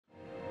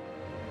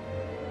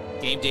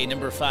Game day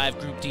number 5,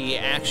 Group D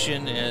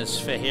action as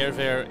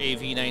Fehérvár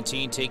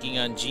AV19 taking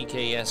on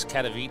GKS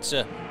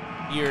Katowice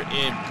here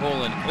in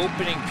Poland.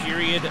 Opening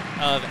period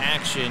of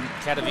action.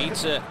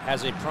 Katowice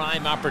has a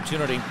prime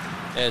opportunity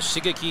as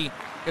Fehérvár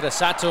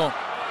Katowice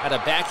had a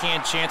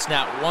backhand chance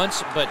not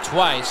once but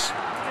twice.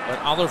 But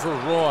Oliver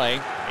Roy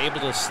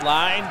able to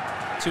slide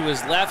to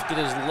his left, get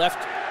his left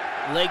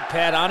leg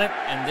pad on it,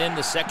 and then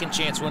the second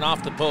chance went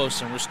off the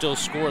post and we're still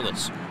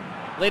scoreless.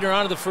 Later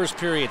on in the first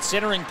period,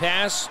 centering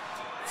pass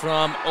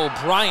from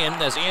O'Brien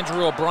as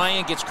Andrew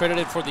O'Brien gets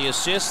credited for the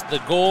assist. The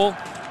goal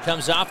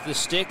comes off the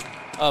stick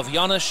of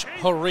Janusz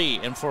Hori,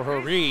 and for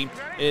Hori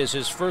is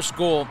his first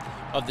goal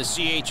of the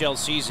CHL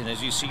season,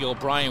 as you see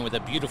O'Brien with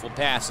a beautiful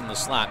pass in the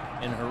slot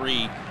and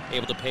Hori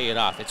able to pay it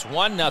off. It's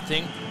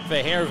 1-0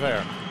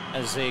 Fehérvár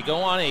as they go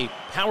on a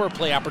power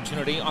play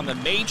opportunity on the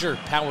major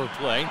power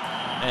play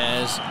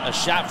as a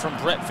shot from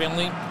Brett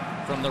Finley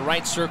from the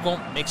right circle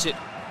makes it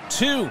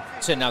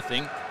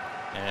 2-0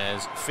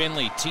 as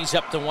Finley tees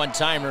up the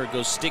one-timer,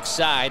 goes stick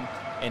side,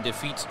 and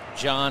defeats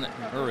John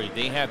Murray.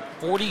 They have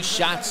 40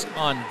 shots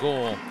on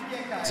goal,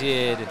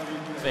 did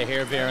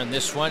Fehérvár in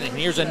this one. And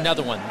here's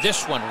another one.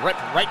 This one,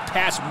 right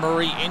past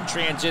Murray in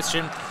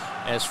transition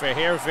as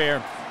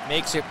Fehérvár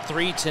makes it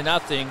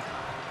 3-0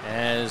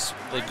 as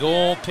the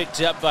goal picked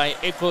up by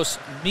Epos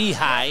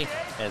Mihai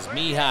as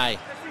Mihai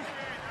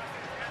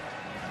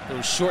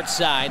goes short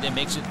side and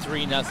makes it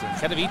 3-0.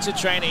 Katowice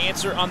trying to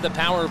answer on the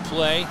power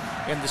play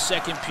in the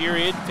second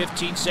period.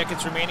 15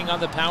 seconds remaining on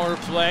the power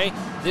play.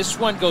 This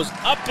one goes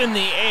up in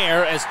the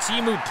air as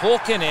Teemu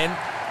Pulkkinen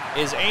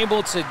is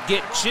able to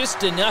get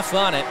just enough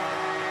on it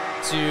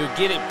to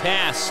get it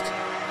past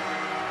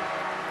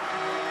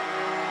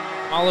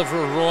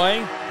Oliver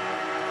Roy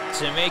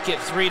to make it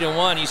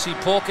 3-1. You see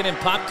Pulkkinen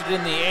popped it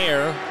in the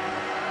air.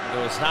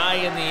 Goes high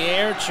in the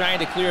air, trying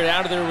to clear it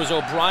out of there was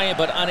O'Brien,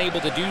 but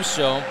unable to do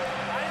so.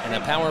 And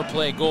a power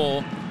play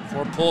goal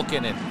for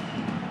Pulkkinen.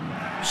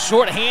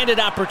 Short-handed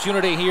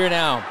opportunity here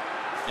now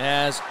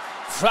as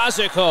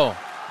Frazeko,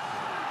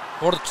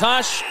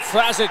 Portash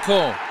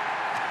Frazeko,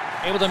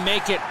 able to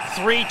make it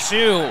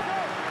 3-2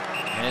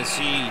 as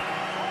he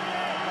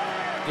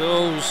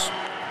goes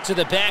to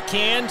the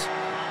backhand,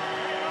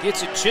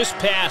 gets it just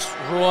past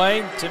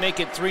Roy to make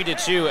it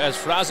 3-2 as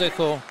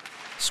Frazeko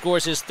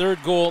scores his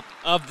third goal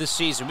of the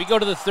season. We go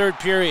to the third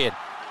period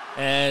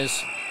as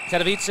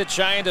Katowice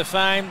trying to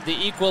find the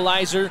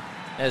equalizer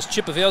as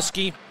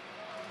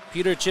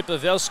Peter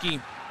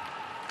Chipavelski,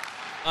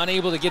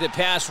 unable to get it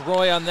past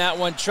Roy on that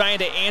one. Trying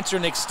to answer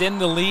and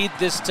extend the lead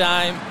this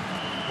time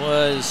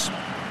was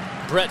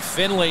Brett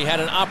Finley. Had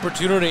an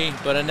opportunity,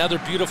 but another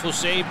beautiful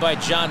save by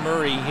John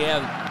Murray. He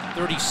had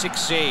 36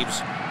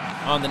 saves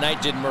on the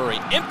night, did Murray.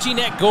 Empty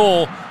net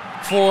goal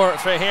for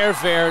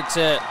Fehérvár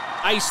to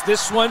ice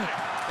this one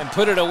and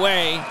put it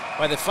away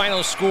by the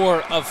final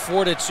score of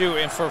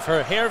 4-2. And for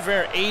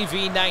Fehérvár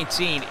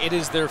AV19, it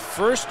is their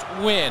first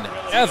win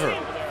ever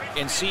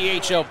in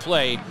CHL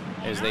play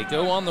as they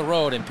go on the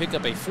road and pick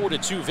up a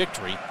 4-2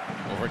 victory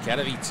over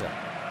Katowice.